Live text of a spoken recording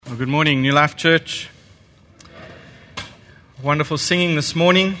Well, good morning, New Life Church. Wonderful singing this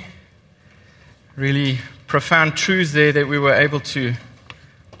morning. Really profound truths there that we were able to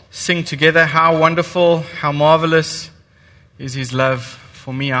sing together. How wonderful, how marvelous is His love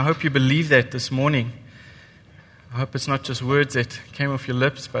for me. I hope you believe that this morning. I hope it's not just words that came off your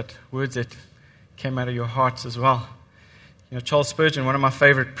lips, but words that came out of your hearts as well. You know, Charles Spurgeon, one of my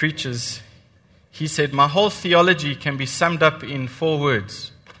favorite preachers, he said, "My whole theology can be summed up in 4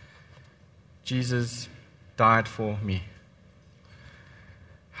 words. Jesus died for me."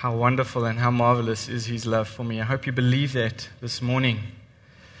 How wonderful and how marvelous is His love for me. I hope you believe that this morning.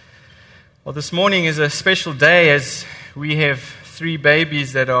 Well, this morning is a special day as we have 3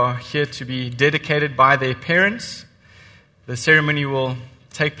 babies that are here to be dedicated by their parents. The ceremony will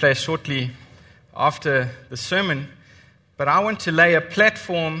take place shortly after the sermon, but I want to lay a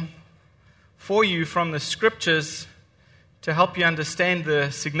platform for you from the Scriptures to help you understand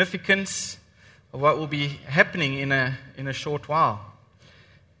the significance of what will be happening in a short while.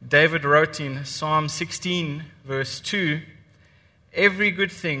 David wrote in Psalm 16, verse 2, "Every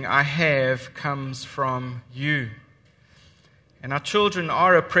good thing I have comes from you." And our children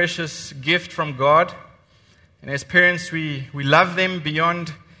are a precious gift from God. And as parents, we love them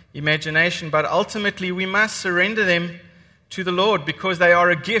beyond imagination, but ultimately we must surrender them to the Lord because they are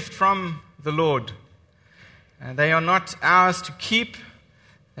a gift from the Lord. They are not ours to keep.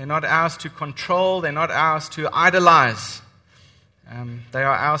 They're not ours to control. They're not ours to idolize. They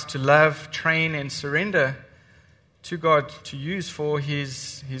are ours to love, train, and surrender to God to use for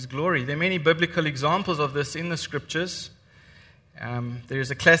His glory. There are many biblical examples of this in the Scriptures.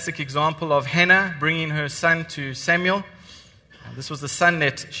 There's a classic example of Hannah bringing her son to Samuel. This was the son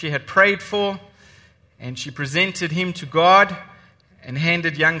that she had prayed for, and she presented him to God and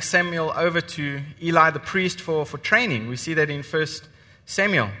handed young Samuel over to Eli the priest for training. We see that in 1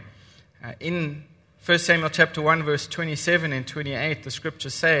 Samuel. In 1 Samuel chapter 1, verse 27 and 28, the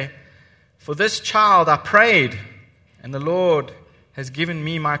Scriptures say, "For this child I prayed, and the Lord has given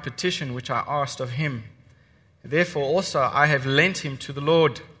me my petition which I asked of Him. Therefore also I have lent him to the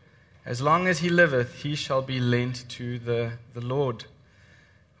Lord. As long as he liveth, he shall be lent to the Lord."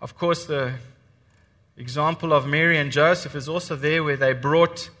 Of course, the example of Mary and Joseph is also there, where they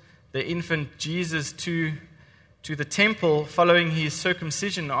brought the infant Jesus to the temple following his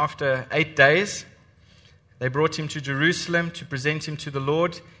circumcision after 8 days. They brought him to Jerusalem to present him to the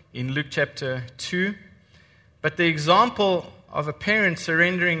Lord in Luke chapter 2. But the example of a parent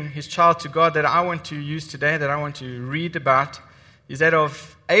surrendering his child to God that I want to use today, that I want to read about, is that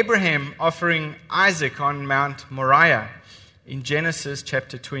of Abraham offering Isaac on Mount Moriah in Genesis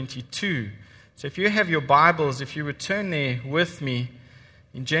chapter 22. So if you have your Bibles, if you would turn there with me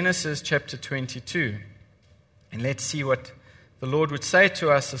in Genesis chapter 22, and let's see what the Lord would say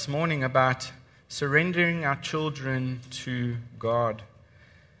to us this morning about surrendering our children to God.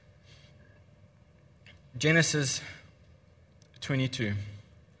 Genesis 22.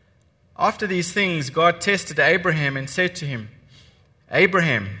 After these things, God tested Abraham and said to him,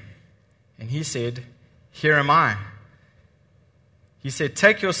 "Abraham." And he said, "Here am I." He said,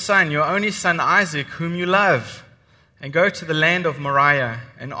 "Take your son, your only son Isaac, whom you love, and go to the land of Moriah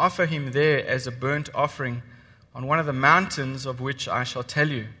and offer him there as a burnt offering on one of the mountains of which I shall tell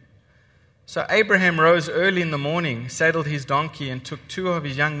you." So Abraham rose early in the morning, saddled his donkey, and took 2 of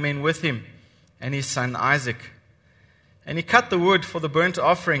his young men with him and his son Isaac. And he cut the wood for the burnt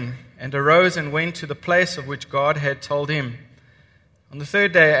offering and arose and went to the place of which God had told him. On the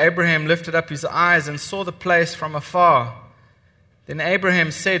 3rd day, Abraham lifted up his eyes and saw the place from afar. Then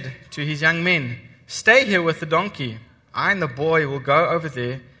Abraham said to his young men, "Stay here with the donkey. I and the boy will go over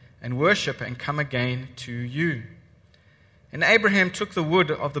there and worship and come again to you." And Abraham took the wood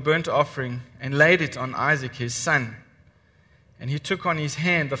of the burnt offering and laid it on Isaac his son. And he took on his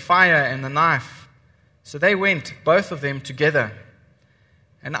hand the fire and the knife. So they went, both of them together.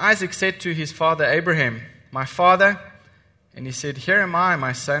 And Isaac said to his father Abraham, "My father?" And he said, "Here am I,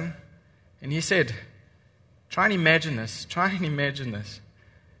 my son." And he said, Try and imagine this.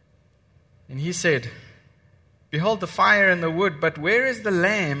 And he said, "Behold the fire and the wood, but where is the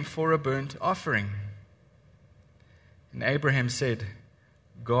lamb for a burnt offering?" And Abraham said,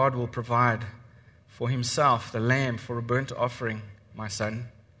 "God will provide for himself the lamb for a burnt offering, my son."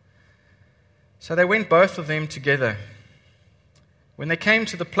 So they went both of them together. When they came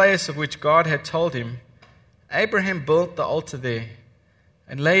to the place of which God had told him, Abraham built the altar there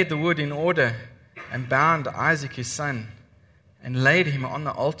and laid the wood in order and bound Isaac his son and laid him on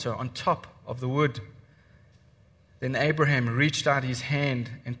the altar on top of the wood. Then Abraham reached out his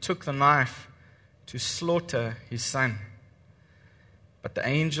hand and took the knife to slaughter his son. But the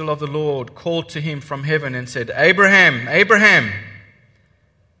angel of the Lord called to him from heaven and said, Abraham, Abraham.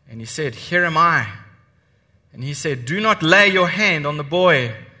 And he said, Here am I. And he said, Do not lay your hand on the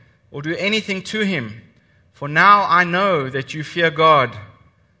boy or do anything to him, for now I know that you fear God,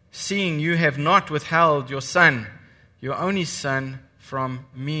 seeing you have not withheld your son, your only son, from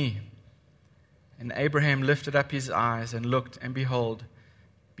me. And Abraham lifted up his eyes and looked, and behold,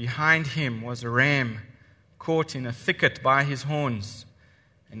 behind him was a ram caught in a thicket by his horns.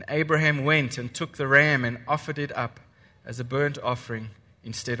 And Abraham went and took the ram and offered it up as a burnt offering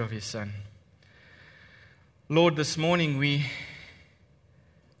instead of his son. Lord, this morning we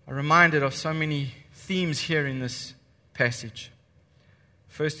are reminded of so many themes here in this passage.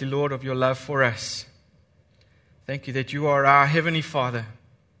 Firstly, Lord, of your love for us. Thank you that you are our Heavenly Father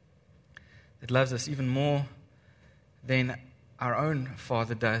that loves us even more than our own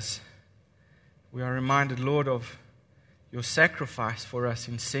Father does. We are reminded, Lord, of your sacrifice for us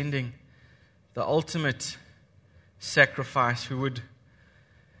in sending the ultimate sacrifice, who would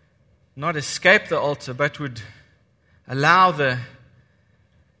not escape the altar, but would allow the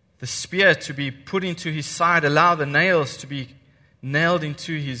spear to be put into his side, allow the nails to be nailed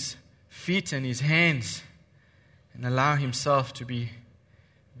into his feet and his hands, and allow himself to be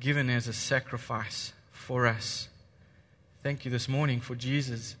given as a sacrifice for us. Thank you this morning for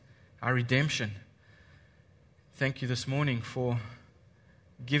Jesus, our redemption. Thank you this morning for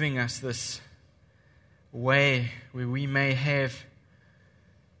giving us this way where we may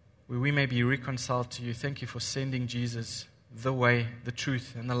be reconciled to you. Thank you for sending Jesus, the way, the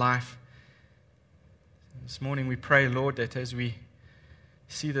truth, and the life. This morning we pray, Lord, that as we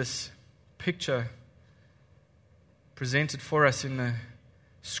see this picture presented for us in the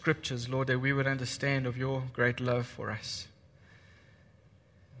Scriptures, Lord, that we would understand of your great love for us.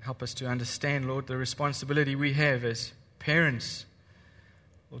 Help us to understand, Lord, the responsibility we have as parents,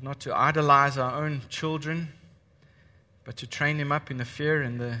 Lord, not to idolize our own children, but to train them up in the fear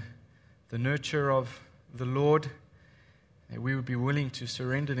and the nurture of the Lord, that we would be willing to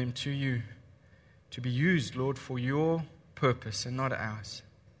surrender them to you, to be used, Lord, for your purpose and not ours.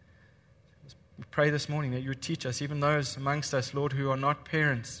 We pray this morning that you would teach us, even those amongst us, Lord, who are not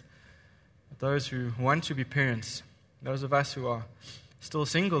parents, but those who want to be parents, those of us who are still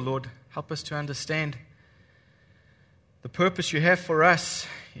single, Lord, help us to understand the purpose you have for us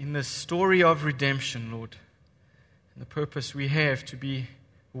in this story of redemption, Lord, and the purpose we have to be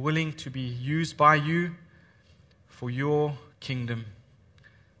willing to be used by you for your kingdom.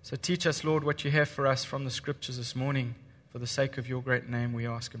 So teach us, Lord, what you have for us from the Scriptures this morning. For the sake of your great name, we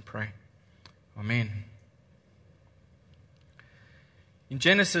ask and pray. Amen. In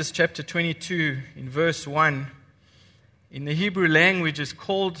Genesis chapter 22, in verse 1, in the Hebrew language is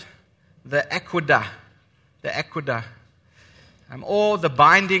called the Akedah, or the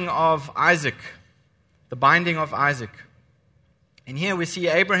binding of Isaac, the binding of Isaac. And here we see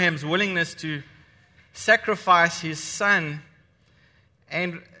Abraham's willingness to sacrifice his son,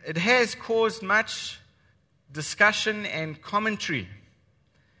 and it has caused much discussion and commentary.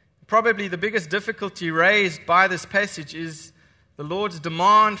 Probably the biggest difficulty raised by this passage is the Lord's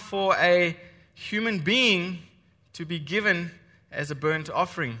demand for a human being to be given as a burnt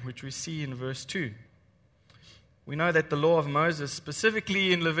offering, which we see in verse 2. We know that the law of Moses,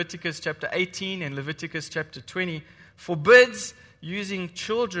 specifically in Leviticus chapter 18 and Leviticus chapter 20, forbids using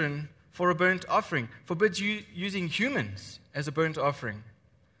children for a burnt offering, forbids using humans as a burnt offering.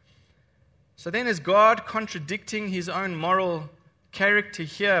 So then is God contradicting his own moral character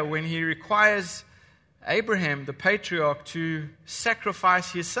here when he requires Abraham, the patriarch, to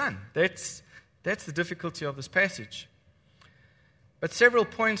sacrifice his son? That's the difficulty of this passage. But several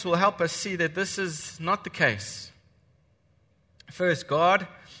points will help us see that this is not the case. First, God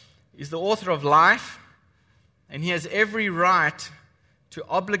is the author of life, and he has every right to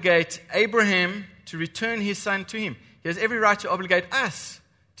obligate Abraham to return his son to him. He has every right to obligate us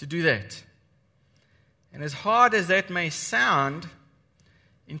to do that. And as hard as that may sound,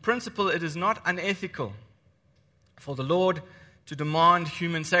 in principle, it is not unethical for the Lord to demand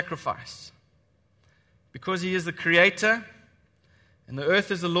human sacrifice. Because he is the creator, and the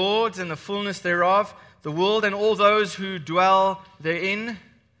earth is the Lord's, and the fullness thereof, the world and all those who dwell therein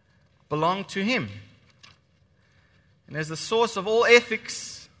belong to him. And as the source of all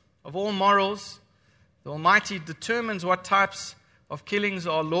ethics, of all morals, the Almighty determines what types of killings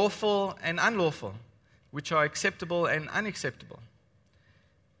are lawful and unlawful, which are acceptable and unacceptable.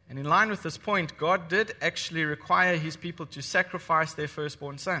 And in line with this point, God did actually require his people to sacrifice their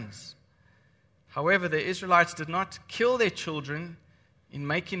firstborn sons. However, the Israelites did not kill their children in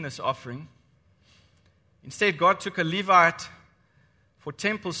making this offering. Instead, God took a Levite for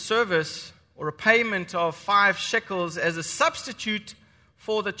temple service or a payment of 5 shekels as a substitute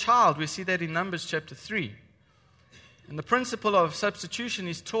for the child. We see that in Numbers chapter 3. And the principle of substitution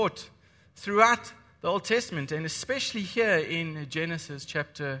is taught throughout the Old Testament, and especially here in Genesis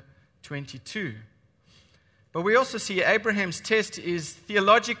chapter 22. But we also see Abraham's test is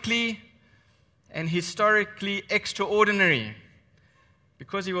theologically and historically extraordinary,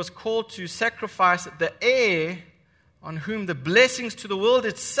 because he was called to sacrifice the heir on whom the blessings to the world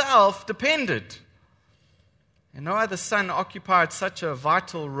itself depended. And no other son occupied such a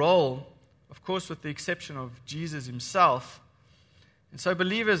vital role, of course, with the exception of Jesus himself. And so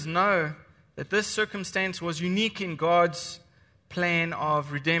believers know that this circumstance was unique in God's plan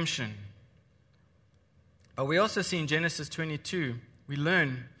of redemption. But we also see in Genesis 22, we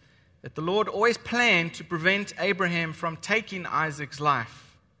learn that the Lord always planned to prevent Abraham from taking Isaac's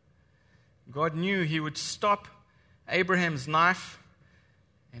life. God knew he would stop Abraham's knife,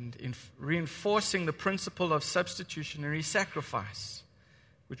 and in reinforcing the principle of substitutionary sacrifice,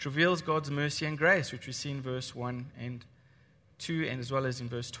 which reveals God's mercy and grace, which we see in verse 1 and 2, and as well as in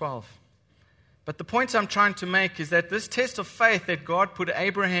verse 12. But the point I'm trying to make is that this test of faith that God put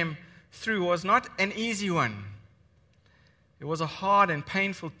Abraham through was not an easy one. It was a hard and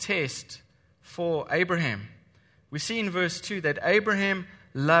painful test for Abraham. We see in verse 2 that Abraham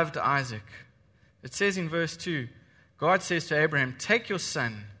loved Isaac. It says in verse 2, God says to Abraham, "Take your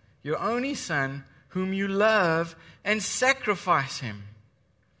son, your only son, whom you love, and sacrifice him."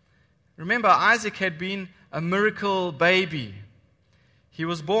 Remember, Isaac had been a miracle baby. He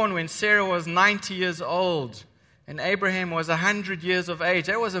was born when Sarah was 90 years old, and Abraham was 100 years of age.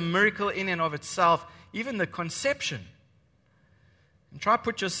 That was a miracle in and of itself, even the conception. And try to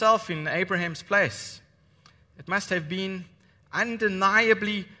put yourself in Abraham's place. It must have been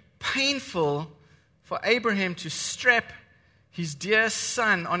undeniably painful for Abraham to strap his dear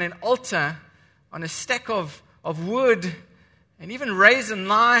son on an altar, on a stack of wood, and even raise a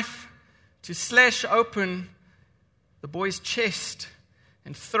knife to slash open the boy's chest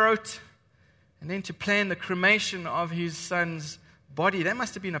and throat, and then to plan the cremation of his son's body. That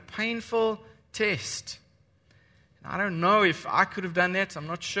must have been a painful test. And I don't know if I could have done that. I'm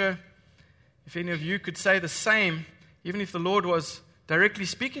not sure if any of you could say the same, even if the Lord was directly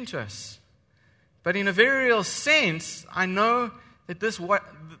speaking to us. But in a very real sense, I know that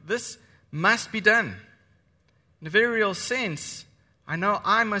this must be done. In a very real sense, I know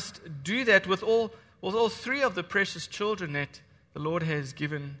I must do that with all 3 of the precious children that the Lord has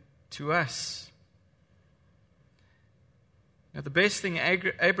given to us. Now, the best thing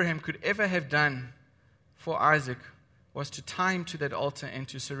Abraham could ever have done for Isaac was to tie him to that altar and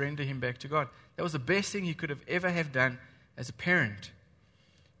to surrender him back to God. That was the best thing he could have ever have done as a parent.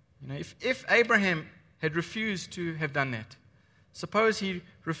 You know, if Abraham had refused to have done that, suppose he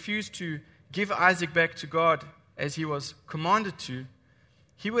refused to give Isaac back to God as he was commanded to,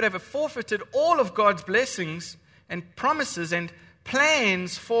 he would have forfeited all of God's blessings and promises and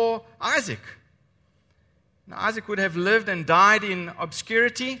plans for Isaac. Now, Isaac would have lived and died in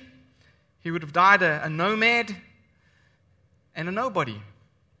obscurity. He would have died a nomad and a nobody.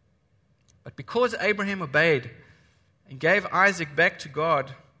 But because Abraham obeyed and gave Isaac back to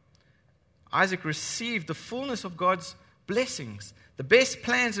God, Isaac received the fullness of God's blessings, the best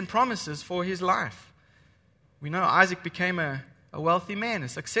plans and promises for his life. We know Isaac became a wealthy man, a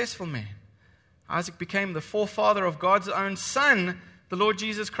successful man. Isaac became the forefather of God's own son, the Lord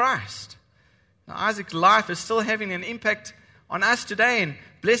Jesus Christ. Now, Isaac's life is still having an impact on us today and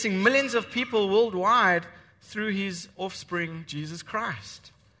blessing millions of people worldwide through his offspring, Jesus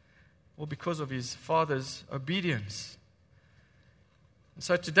Christ, or because of his father's obedience. And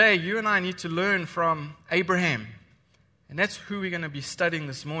so today, you and I need to learn from Abraham. And that's who we're going to be studying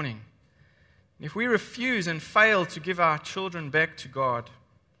this morning. If we refuse and fail to give our children back to God,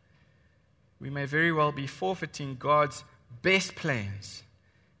 we may very well be forfeiting God's best plans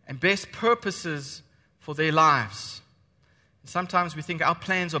and best purposes for their lives. And sometimes we think our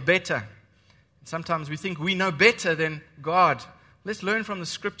plans are better. And sometimes we think we know better than God. Let's learn from the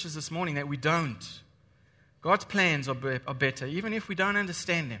scriptures this morning that we don't. God's plans are better, even if we don't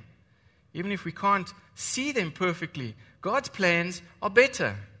understand them. Even if we can't see them perfectly, God's plans are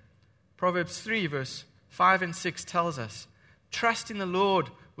better. Proverbs 3, verse 5 and 6 tells us, "Trust in the Lord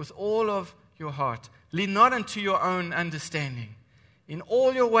with all of your heart. Lean not unto your own understanding. In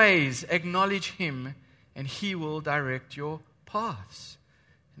all your ways acknowledge Him, and He will direct your paths."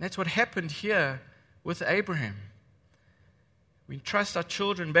 And that's what happened here with Abraham. We trust our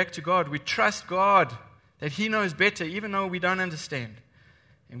children back to God. We trust God that He knows better, even though we don't understand.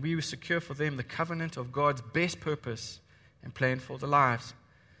 And we will secure for them the covenant of God's best purpose and plan for their lives.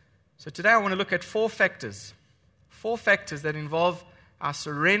 So today I want to look at four factors that involve our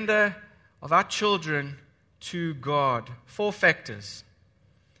surrender of our children to God. 4 factors.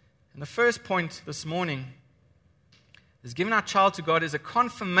 And the first point this morning is giving our child to God is a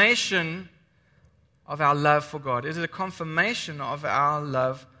confirmation of our love for God. It is a confirmation of our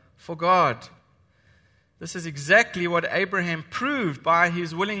love for God. This is exactly what Abraham proved by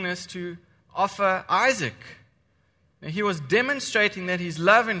his willingness to offer Isaac. Now, he was demonstrating that his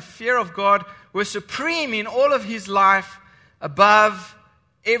love and fear of God were supreme in all of his life above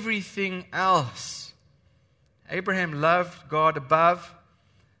everything else. Abraham loved God above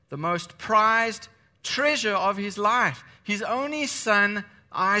the most prized treasure of his life, his only son,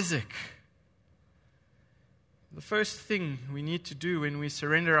 Isaac. The first thing we need to do when we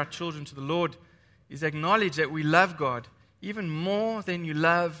surrender our children to the Lord is acknowledge that we love God even more than you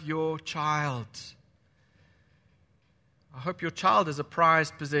love your child. I hope your child is a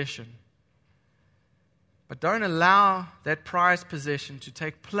prized possession. But don't allow that prized possession to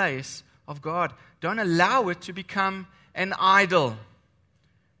take place of God. Don't allow it to become an idol.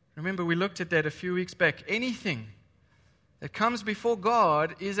 Remember, we looked at that a few weeks back. Anything that comes before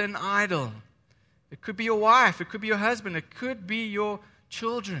God is an idol. It could be your wife, it could be your husband, it could be your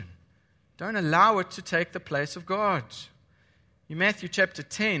children. Don't allow it to take the place of God. In Matthew chapter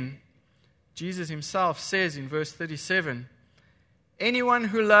 10, Jesus himself says in verse 37, anyone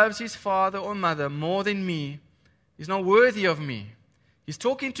who loves his father or mother more than me is not worthy of me. He's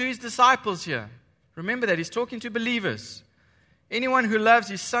talking to his disciples here. Remember that, he's talking to believers. Anyone who loves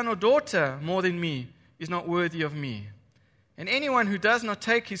his son or daughter more than me is not worthy of me. And anyone who does not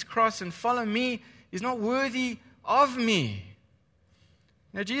take his cross and follow me is not worthy of me.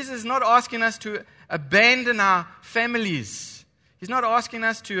 Now, Jesus is not asking us to abandon our families. He's not asking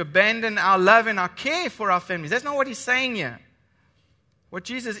us to abandon our love and our care for our families. That's not what he's saying here. What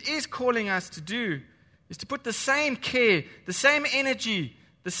Jesus is calling us to do is to put the same care, the same energy,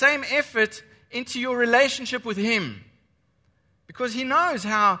 the same effort into your relationship with him. Because he knows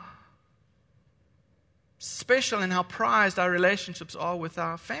how special and how prized our relationships are with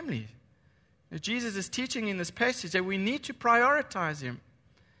our family. Now, Jesus is teaching in this passage that we need to prioritize him.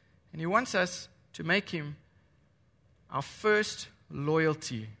 And he wants us to make him our first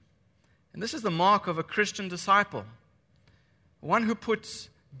loyalty. And this is the mark of a Christian disciple. One who puts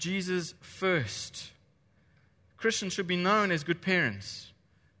Jesus first. Christians should be known as good parents.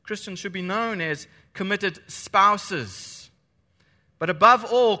 Christians should be known as committed spouses. But above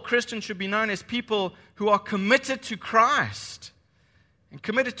all, Christians should be known as people who are committed to Christ and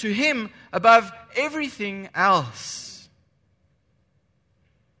committed to him above everything else.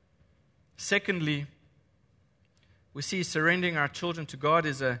 Secondly, we see surrendering our children to God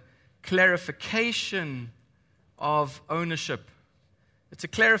is a clarification of ownership. It's a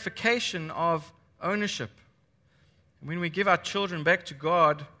clarification of ownership. And when we give our children back to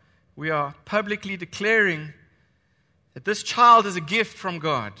God, we are publicly declaring that this child is a gift from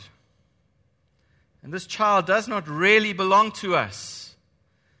God. And this child does not really belong to us.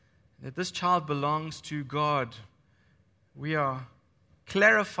 That this child belongs to God. We are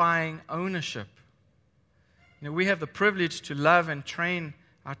clarifying ownership. You know, we have the privilege to love and train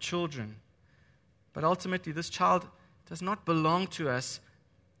our children. But ultimately, this child does not belong to us.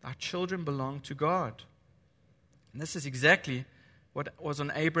 Our children belong to God. And this is exactly what was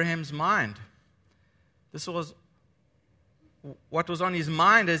on Abraham's mind. This was what was on his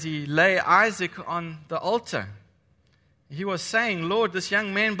mind as he lay Isaac on the altar. He was saying, Lord, this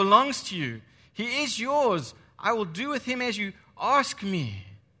young man belongs to you. He is yours. I will do with him as you ask me.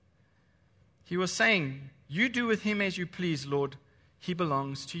 He was saying, you do with him as you please, Lord. He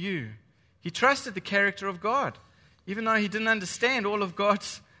belongs to you. He trusted the character of God. Even though he didn't understand all of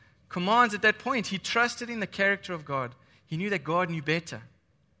God's commands at that point, he trusted in the character of God. He knew that God knew better.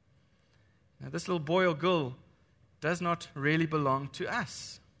 Now, this little boy or girl does not really belong to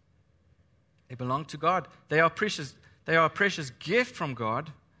us. They belong to God. They are precious. They are a precious gift from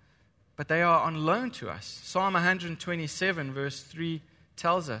God, but they are on loan to us. Psalm 127 verse 3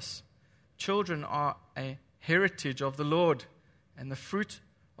 tells us, children are a heritage of the Lord, and the fruit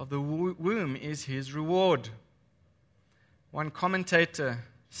of the womb is his reward. One commentator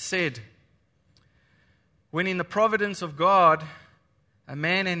said, when in the providence of God, a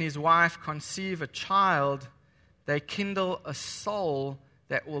man and his wife conceive a child, they kindle a soul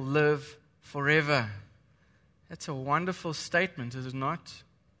that will live forever. That's a wonderful statement, is it not?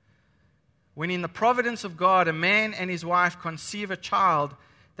 When in the providence of God, a man and his wife conceive a child,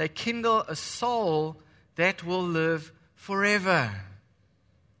 they kindle a soul that will live forever.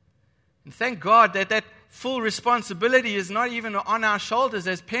 And thank God that full responsibility is not even on our shoulders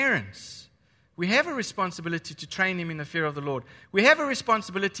as parents. We have a responsibility to train him in the fear of the Lord. We have a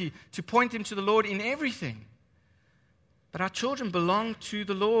responsibility to point him to the Lord in everything. But our children belong to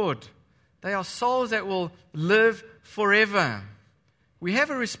the Lord. They are souls that will live forever. We have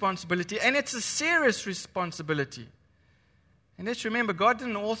a responsibility, and it's a serious responsibility. And let's remember, God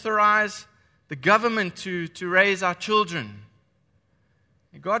didn't authorize the government to raise our children.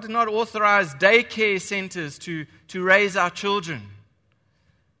 God did not authorize daycare centers to raise our children.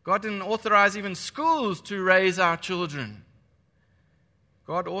 God didn't authorize even schools to raise our children.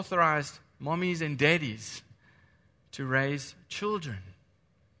 God authorized mommies and daddies to raise children.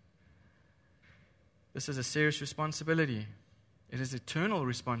 This is a serious responsibility. It is eternal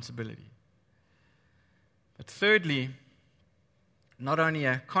responsibility. But thirdly, not only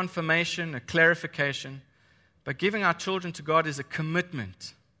a confirmation, a clarification, but giving our children to God is a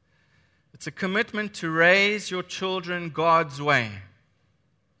commitment. It's a commitment to raise your children God's way.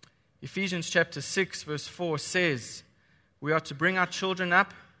 Ephesians chapter 6 verse 4 says, we are to bring our children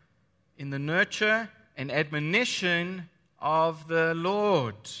up in the nurture and admonition of the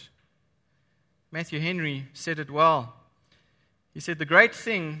Lord. Matthew Henry said it well. He said, the great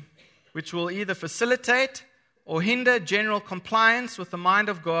thing which will either facilitate or hinder general compliance with the mind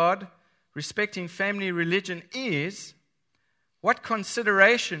of God respecting family religion is what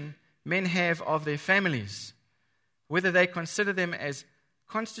consideration men have of their families, whether they consider them as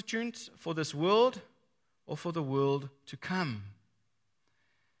constituents for this world or for the world to come.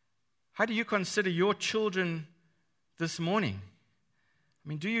 How do you consider your children this morning? I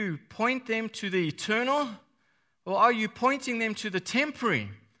mean, do you point them to the eternal, or are you pointing them to the temporary,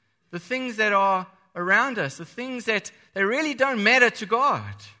 the things that are around us, the things that they really don't matter to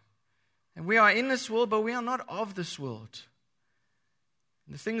God? And we are in this world, but we are not of this world.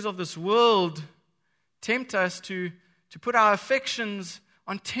 And the things of this world tempt us to put our affections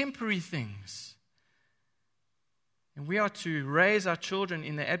on temporary things. And we are to raise our children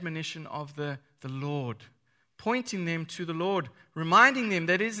in the admonition of the Lord, pointing them to the Lord, reminding them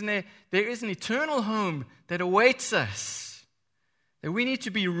that there is an eternal home that awaits us, that we need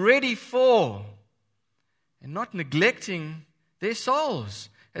to be ready for, and not neglecting their souls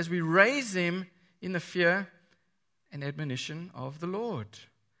as we raise them in the fear and admonition of the Lord.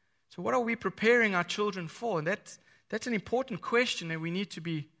 So what are we preparing our children for? And that's an important question that we need to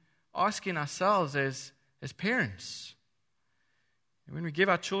be asking ourselves as parents. And when we give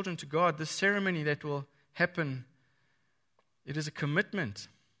our children to God, this ceremony that will happen, it is a commitment.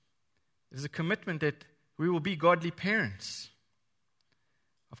 It is a commitment that we will be godly parents.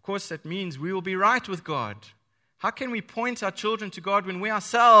 Of course, that means we will be right with God. How can we point our children to God when we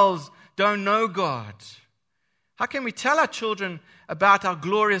ourselves don't know God? How can we tell our children about our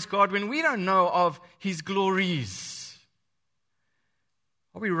glorious God when we don't know of His glories?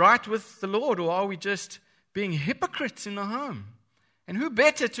 Are we right with the Lord, or are we just being hypocrites in the home? And who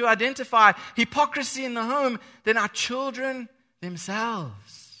better to identify hypocrisy in the home than our children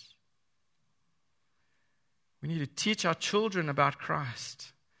themselves? We need to teach our children about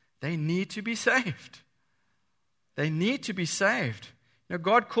Christ. They need to be saved. They need to be saved. You know,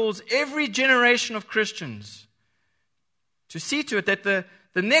 God calls every generation of Christians to see to it that the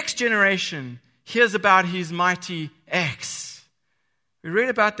next generation hears about His mighty acts. We read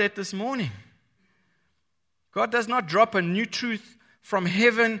about that this morning. God does not drop a new truth from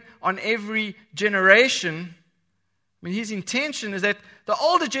heaven on every generation. I mean, His intention is that the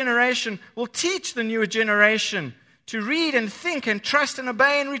older generation will teach the newer generation to read and think and trust and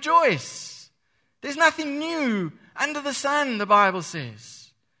obey and rejoice. There's nothing new under the sun, the Bible says.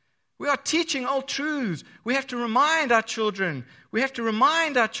 We are teaching old truths. We have to remind our children. We have to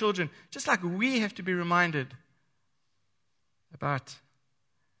remind our children, just like we have to be reminded about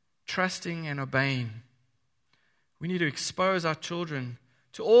trusting and obeying. We need to expose our children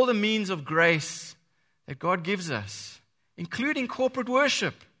to all the means of grace that God gives us, including corporate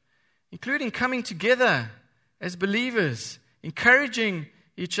worship, including coming together as believers, encouraging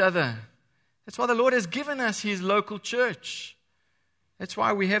each other. That's why the Lord has given us His local church. That's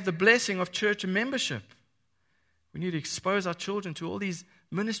why we have the blessing of church and membership. We need to expose our children to all these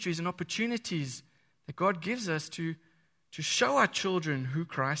ministries and opportunities that God gives us to show our children who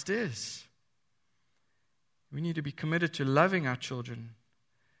Christ is. We need to be committed to loving our children,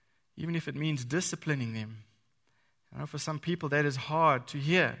 even if it means disciplining them. I know for some people that is hard to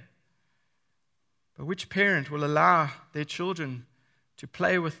hear. But which parent will allow their children to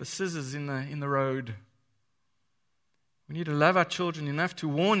play with the scissors in the road? We need to love our children enough to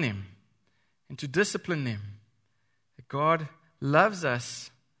warn them and to discipline them that God loves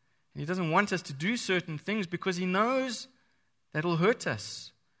us And He doesn't want us to do certain things because He knows that will hurt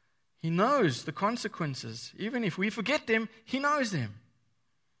us. He knows the consequences. Even if we forget them, He knows them.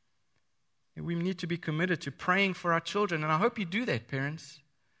 And we need to be committed to praying for our children. And I hope you do that, parents.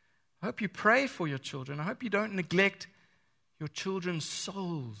 I hope you pray for your children. I hope you don't neglect your children's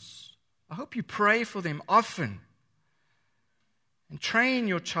souls. I hope you pray for them often. And train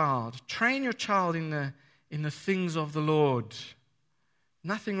your child in the things of the Lord.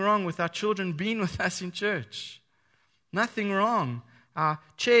 Nothing wrong with our children being with us in church. Nothing wrong. Our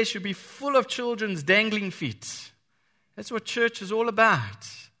chairs should be full of children's dangling feet. That's what church is all about.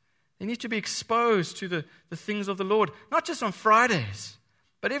 They need to be exposed to the things of the Lord, not just on Fridays,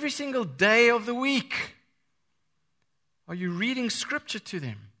 but every single day of the week. Are you reading Scripture to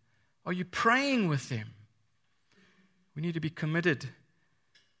them? Are you praying with them? We need to be committed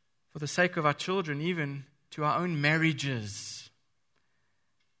for the sake of our children, even to our own marriages.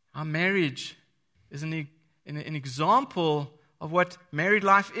 Our marriage is an example of what married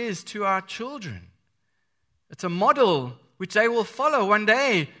life is to our children. It's a model which they will follow one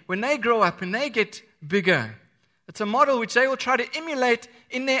day when they grow up and they get bigger. It's a model which they will try to emulate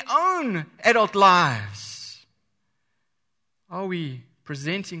in their own adult lives. Are we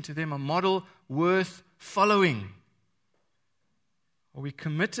presenting to them a model worth following? Are we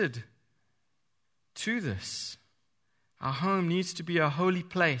committed to this? Our home needs to be a holy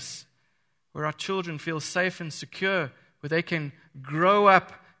place where our children feel safe and secure, where they can grow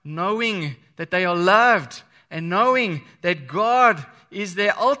up knowing that they are loved and knowing that God is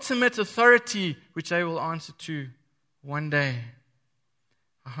their ultimate authority, which they will answer to one day.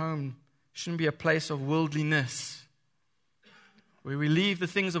 Our home shouldn't be a place of worldliness, where we leave the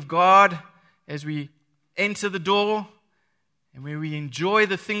things of God as we enter the door, and where we enjoy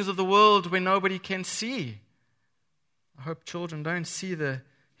the things of the world where nobody can see. I hope children don't see the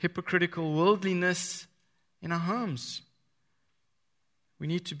hypocritical worldliness in our homes. We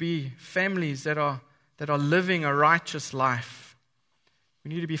need to be families that are living a righteous life. We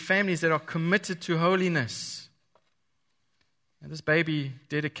need to be families that are committed to holiness. And this baby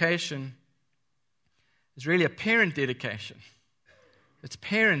dedication is really a parent dedication. It's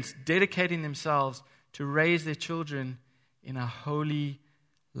parents dedicating themselves to raise their children in a holy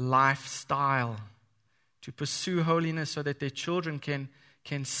lifestyle, to pursue holiness so that their children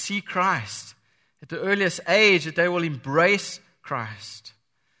can see Christ at the earliest age, that they will embrace Christ.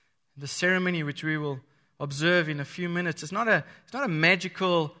 The ceremony which we will observe in a few minutes, it's not a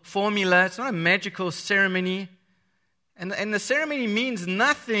magical formula, it's not a magical ceremony. And the ceremony means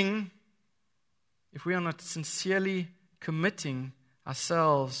nothing if we are not sincerely committing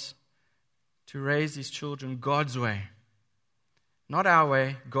ourselves to raise these children God's way. Not our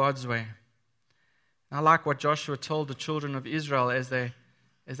way, God's way. And I like what Joshua told the children of Israel as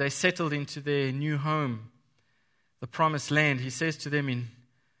they settled into their new home, the promised land. He says to them in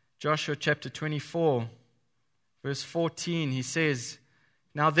Joshua chapter 24, verse 14, he says,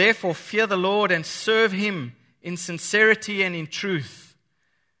 "Now therefore fear the Lord and serve Him in sincerity and in truth,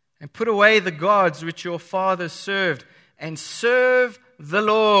 and put away the gods which your fathers served, and serve the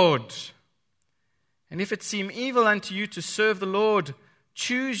Lord. And if it seem evil unto you to serve the Lord,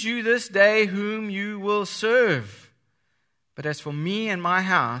 choose you this day whom you will serve. But as for me and my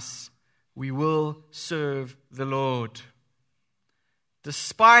house, we will serve the Lord."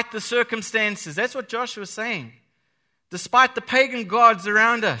 Despite the circumstances, that's what Joshua is saying. Despite the pagan gods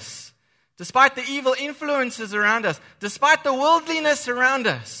around us, despite the evil influences around us, despite the worldliness around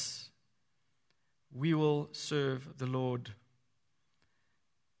us, we will serve the Lord.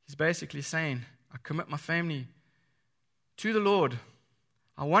 He's basically saying, I commit my family to the Lord.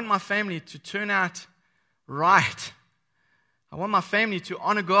 I want my family to turn out right. I want my family to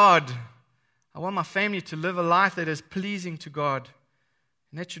honor God. I want my family to live a life that is pleasing to God.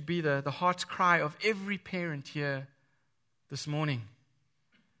 And that should be the heart's cry of every parent here this morning.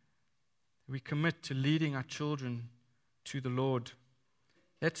 We commit to leading our children to the Lord.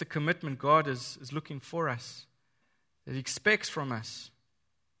 That's a commitment God is looking for us, that He expects from us.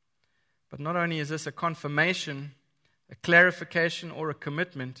 But not only is this a confirmation, a clarification, or a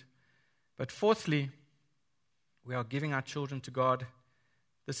commitment, but fourthly, we are giving our children to God.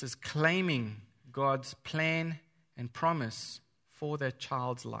 This is claiming God's plan and promise for that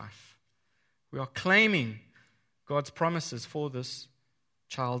child's life. We are claiming God's promises for this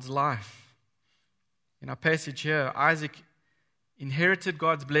child's life. In our passage here, Isaac inherited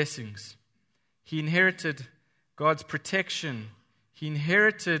God's blessings. He inherited God's protection. He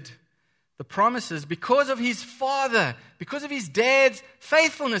inherited the promises because of his father, because of his dad's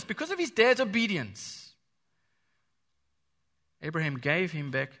faithfulness, because of his dad's obedience. Abraham gave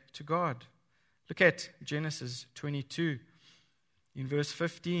him back to God. Look at Genesis 22 in verse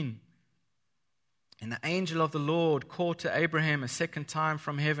 15. And the angel of the Lord called to Abraham a second time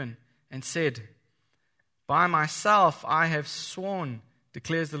from heaven and said, By myself I have sworn,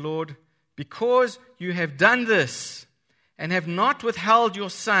 declares the Lord, because you have done this and have not withheld your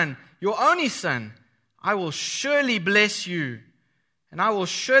son, your only son, I will surely bless you, and I will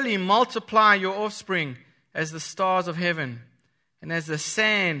surely multiply your offspring as the stars of heaven and as the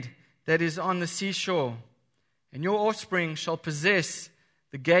sand that is on the seashore. And your offspring shall possess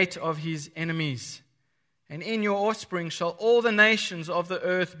the gate of his enemies. And in your offspring shall all the nations of the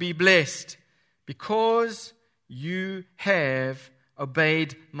earth be blessed, because you have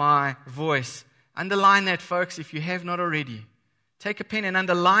obeyed my voice. Underline that, folks, if you have not already. Take a pen and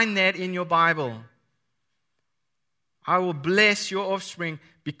underline that in your Bible. I will bless your offspring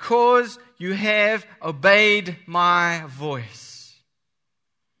because you have obeyed my voice.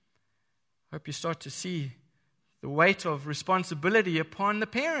 I hope you start to see the weight of responsibility upon the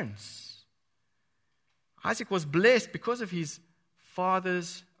parents. Isaac was blessed because of his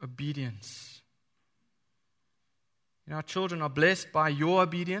father's obedience. Our children are blessed by your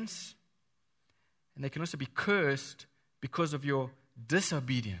obedience, and they can also be cursed because of your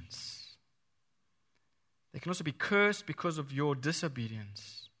disobedience. They can also be cursed because of your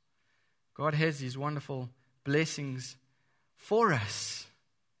disobedience. God has these wonderful blessings for us.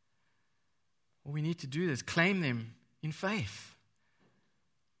 All we need to do is claim them in faith,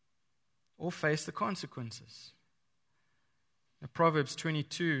 or face the consequences. Now, Proverbs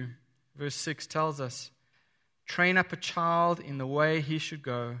 22, verse 6 tells us, Train up a child in the way he should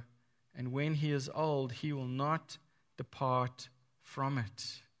go, and when he is old, he will not depart from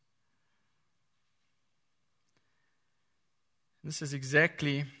it. This is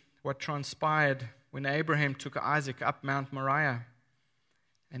exactly what transpired when Abraham took Isaac up Mount Moriah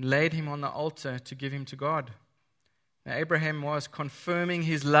and laid him on the altar to give him to God. Now, Abraham was confirming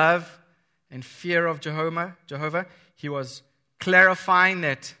his love and fear of Jehovah. He was clarifying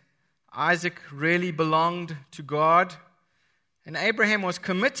that Isaac really belonged to God. And Abraham was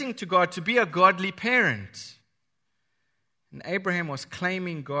committing to God to be a godly parent. And Abraham was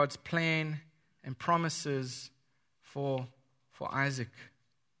claiming God's plan and promises for Isaac.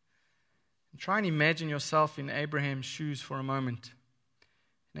 And try and imagine yourself in Abraham's shoes for a moment.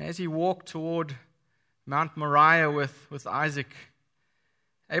 And as he walked toward Mount Moriah with Isaac,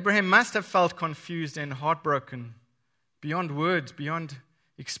 Abraham must have felt confused and heartbroken, beyond words, beyond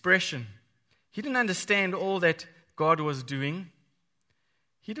expression. He didn't understand all that God was doing.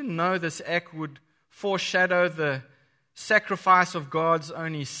 He didn't know this act would foreshadow the sacrifice of God's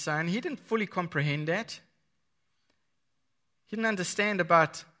only son. He didn't fully comprehend that. He didn't understand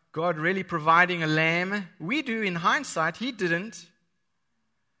about God really providing a lamb. We do in hindsight. He didn't.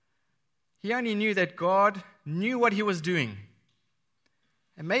 He only knew that God knew what he was doing.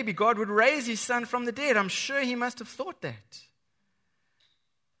 And maybe God would raise his son from the dead. I'm sure he must have thought that.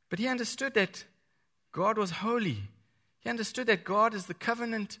 But he understood that God was holy. He understood that God is the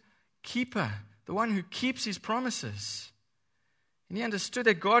covenant keeper, the one who keeps his promises. And he understood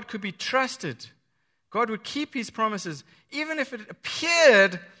that God could be trusted. God would keep his promises, even if it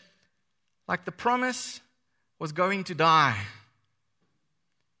appeared like the promise was going to die.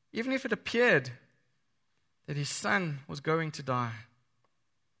 Even if it appeared that his son was going to die.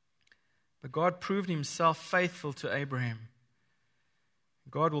 But God proved himself faithful to Abraham.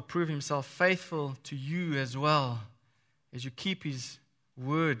 God will prove himself faithful to you as well, as you keep his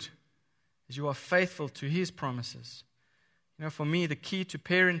word, as you are faithful to his promises. For me, the key to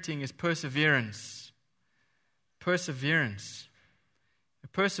parenting is perseverance. Perseverance.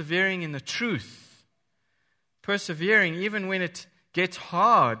 Persevering in the truth. Persevering even when it gets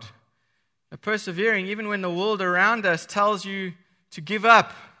hard. Persevering even when the world around us tells you to give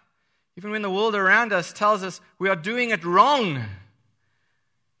up. Even when the world around us tells us we are doing it wrong.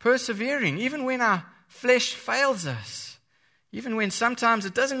 Persevering even when our flesh fails us. Even when sometimes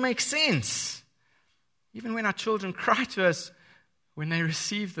it doesn't make sense. Even when our children cry to us when they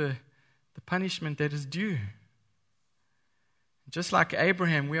receive the punishment that is due. Just like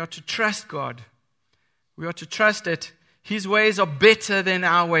Abraham, we are to trust God. We are to trust that his ways are better than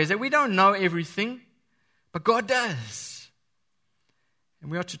our ways. That we don't know everything, but God does.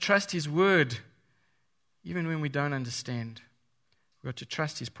 And we are to trust his word even when we don't understand. We are to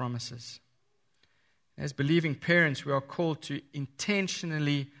trust his promises. As believing parents, we are called to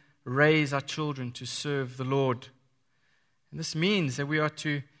intentionally raise our children to serve the Lord. And this means that we are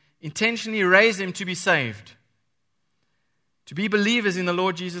to intentionally raise them to be saved, to be believers in the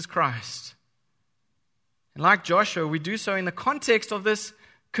Lord Jesus Christ. And like Joshua, we do so in the context of this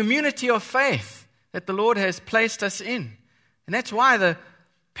community of faith that the Lord has placed us in. And that's why the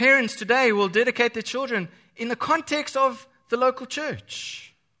parents today will dedicate their children in the context of the local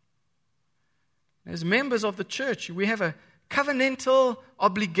church. As members of the church, we have a covenantal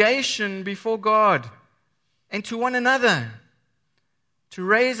obligation before God and to one another to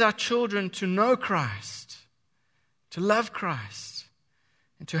raise our children to know Christ, to love Christ,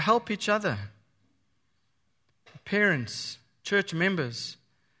 and to help each other. Parents, church members,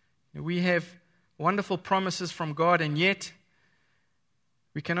 we have wonderful promises from God, and yet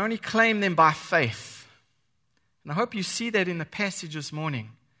we can only claim them by faith. And I hope you see that in the passage this morning.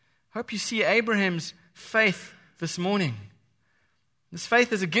 I hope you see Abraham's faith this morning. This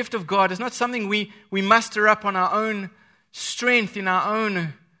faith is a gift of God. It's not something we muster up on our own strength, in our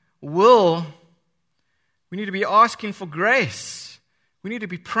own will. We need to be asking for grace. We need to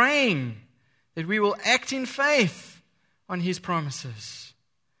be praying that we will act in faith on His promises.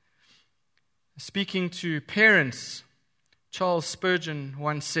 Speaking to parents, Charles Spurgeon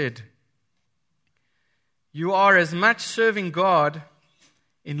once said, "You are as much serving God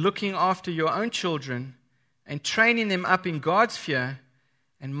in looking after your own children and training them up in God's fear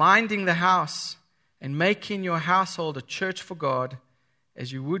and minding the house and making your household a church for God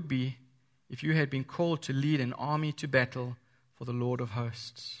as you would be if you had been called to lead an army to battle for the Lord of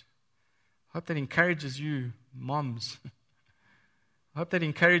hosts." I hope that encourages you, moms. I hope that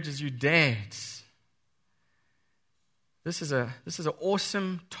encourages you, dads. This is an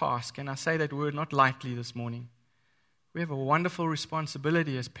awesome task, and I say that word not lightly this morning. We have a wonderful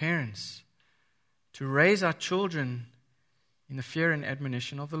responsibility as parents to raise our children in the fear and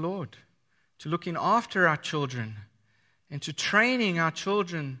admonition of the Lord, to looking after our children, and to training our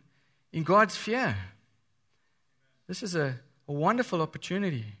children in God's fear. This is a wonderful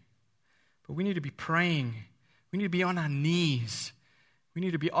opportunity, but we need to be praying. We need to be on our knees. We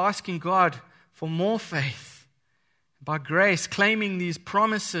need to be asking God for more faith. By grace, claiming these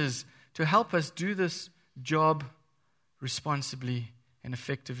promises to help us do this job responsibly and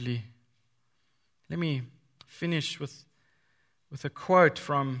effectively. Let me finish with a quote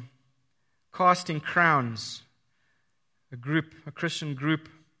from Casting Crowns, a Christian group,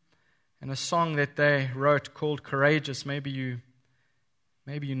 and a song that they wrote called Courageous. Maybe you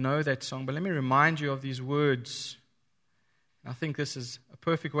know that song, but let me remind you of these words. I think this is a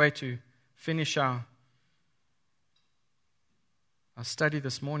perfect way to finish our study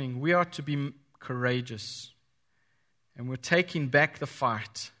this morning. We are to be courageous, and we're taking back the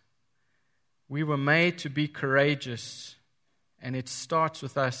fight. We were made to be courageous, and it starts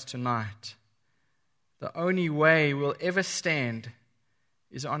with us tonight. The only way we'll ever stand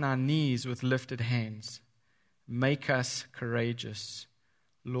is on our knees with lifted hands. Make us courageous.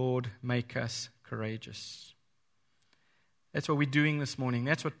 Lord, make us courageous. That's what we're doing this morning.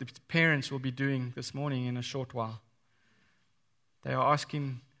 That's what the parents will be doing this morning in a short while. They are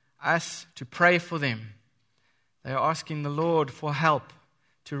asking us to pray for them. They are asking the Lord for help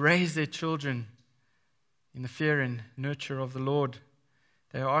to raise their children in the fear and nurture of the Lord.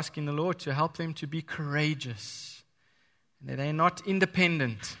 They are asking the Lord to help them to be courageous. And that they are not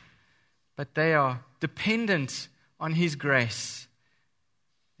independent, but they are dependent on His grace.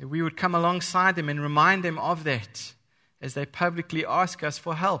 That we would come alongside them and remind them of that as they publicly ask us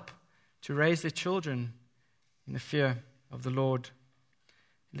for help to raise their children in the fear of the Lord.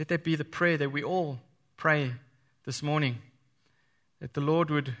 Let that be the prayer that we all pray this morning, that the Lord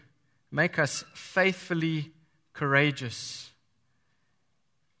would make us faithfully courageous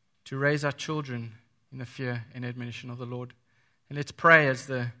to raise our children in the fear and admonition of the Lord. And let's pray as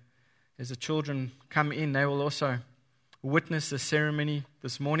the children come in. They will also witness the ceremony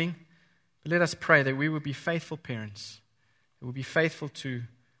this morning. But let us pray that we will be faithful parents, that we'll be faithful to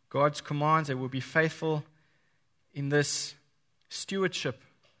God's commands, that we'll be faithful in this stewardship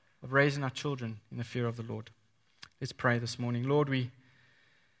of raising our children in the fear of the Lord. Let's pray this morning. Lord, we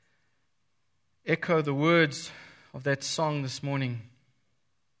echo the words of that song this morning.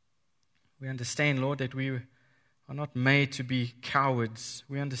 We understand, Lord, that we are not made to be cowards.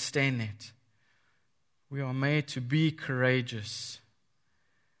 We understand that. We are made to be courageous.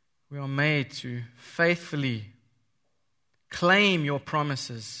 We are made to faithfully claim your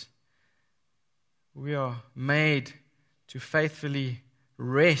promises. We are made to faithfully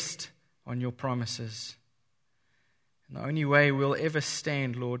rest on your promises. And the only way we'll ever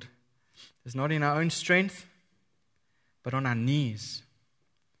stand, Lord, is not in our own strength, but on our knees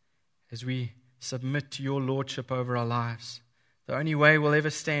as we submit to your lordship over our lives. The only way we'll ever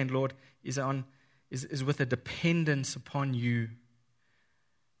stand, Lord, is with a dependence upon you,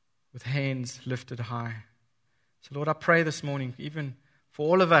 with hands lifted high. So, Lord, I pray this morning, even for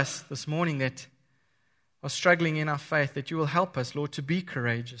all of us this morning that are struggling in our faith, that you will help us, Lord, to be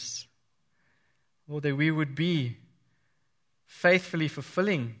courageous. Lord, that we would be faithfully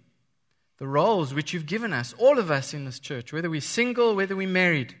fulfilling the roles which you've given us, all of us in this church, whether we're single, whether we're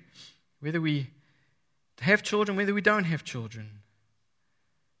married, whether we have children, whether we don't have children.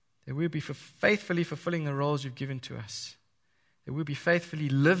 That we'll be faithfully fulfilling the roles you've given to us. That we'll be faithfully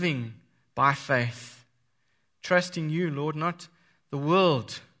living by faith, trusting you, Lord, not the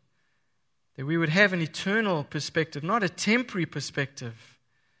world. That we would have an eternal perspective, not a temporary perspective.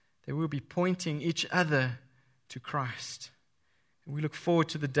 That we'll be pointing each other to Christ. And we look forward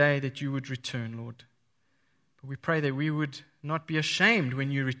to the day that you would return, Lord. But we pray that we would not be ashamed when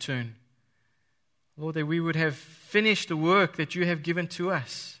you return. Lord, that we would have finished the work that you have given to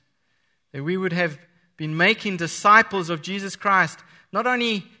us. That we would have been making disciples of Jesus Christ, not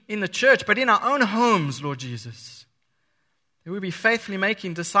only in the church, but in our own homes, Lord Jesus. That we'd be faithfully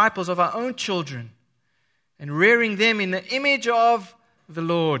making disciples of our own children and rearing them in the image of the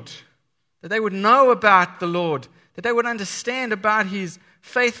Lord. That they would know about the Lord, that they would understand about His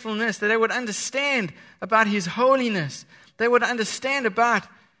faithfulness, that they would understand about His holiness, they would understand about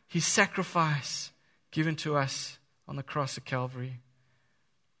His sacrifice given to us on the cross of Calvary.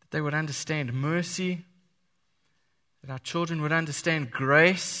 That they would understand mercy, that our children would understand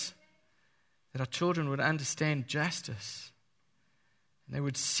grace, that our children would understand justice. And they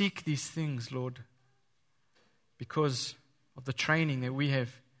would seek these things, Lord, because of the training that we have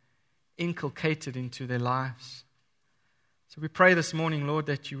inculcated into their lives. So we pray this morning, Lord,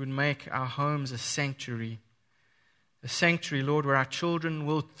 that you would make our homes a sanctuary, Lord, where our children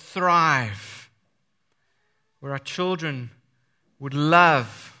will thrive, where our children would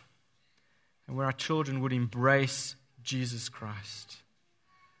love, and where our children would embrace Jesus Christ.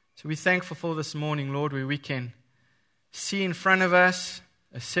 So we're thankful for this morning, Lord, where we can see in front of us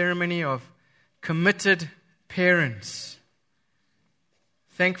a ceremony of committed parents.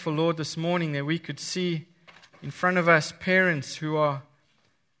 Thankful, Lord, this morning that we could see in front of us parents who are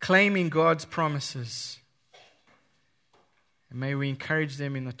claiming God's promises. And may we encourage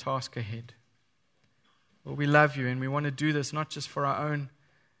them in the task ahead. Lord, we love you, and we want to do this not just for our own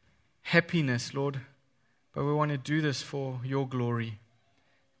happiness, Lord, but we want to do this for your glory.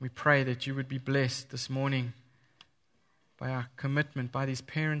 We pray that you would be blessed this morning by our commitment, by these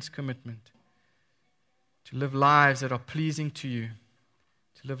parents' commitment to live lives that are pleasing to you,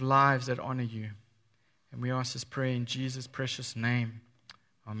 to live lives that honor you. And we ask this prayer in Jesus' precious name.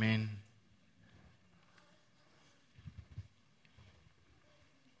 Amen.